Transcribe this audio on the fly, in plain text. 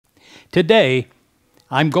Today,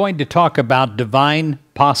 I'm going to talk about divine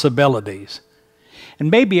possibilities.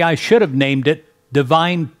 And maybe I should have named it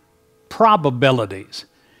divine probabilities,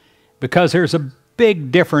 because there's a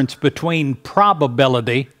big difference between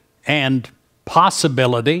probability and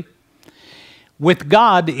possibility. With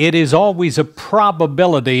God, it is always a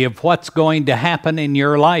probability of what's going to happen in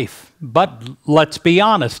your life. But let's be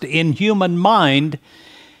honest, in human mind,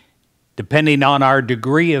 depending on our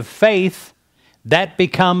degree of faith, that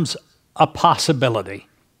becomes a possibility.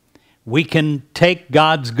 We can take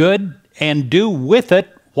God's good and do with it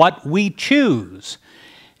what we choose.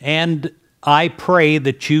 And I pray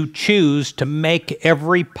that you choose to make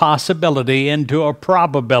every possibility into a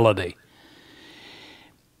probability.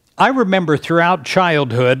 I remember throughout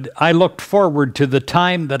childhood, I looked forward to the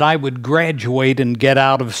time that I would graduate and get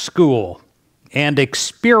out of school and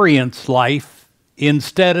experience life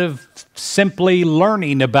instead of simply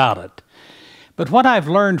learning about it. But what I've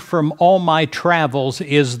learned from all my travels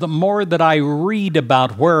is the more that I read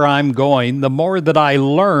about where I'm going, the more that I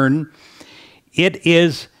learn, it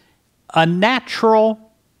is a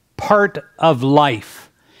natural part of life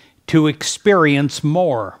to experience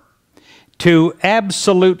more, to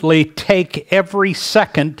absolutely take every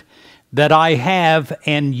second that I have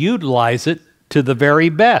and utilize it to the very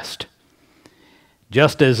best.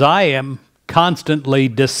 Just as I am constantly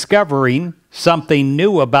discovering something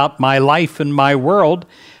new about my life and my world,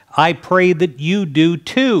 I pray that you do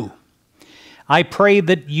too. I pray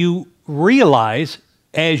that you realize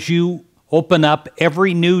as you open up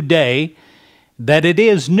every new day that it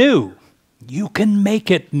is new. You can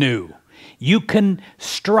make it new. You can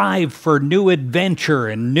strive for new adventure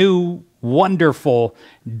and new wonderful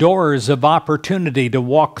doors of opportunity to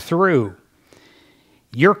walk through.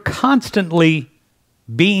 You're constantly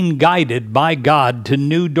being guided by God to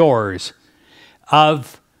new doors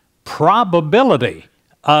of probability,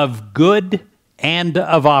 of good and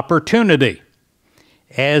of opportunity.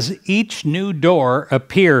 As each new door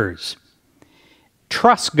appears,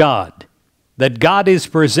 trust God that God is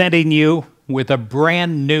presenting you with a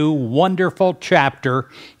brand new, wonderful chapter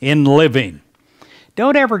in living.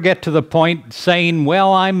 Don't ever get to the point saying,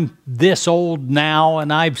 well, I'm this old now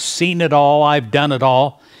and I've seen it all, I've done it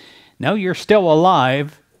all. No, you're still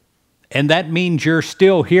alive, and that means you're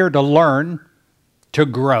still here to learn, to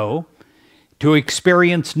grow, to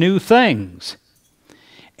experience new things.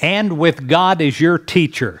 And with God as your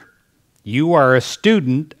teacher, you are a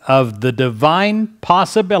student of the divine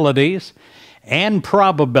possibilities and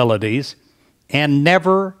probabilities and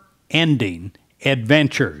never-ending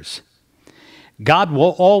adventures. God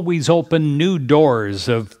will always open new doors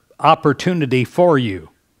of opportunity for you.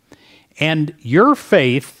 And your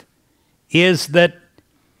faith is that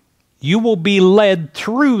you will be led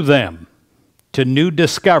through them to new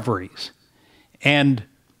discoveries and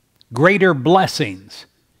greater blessings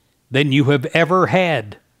than you have ever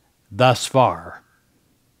had thus far.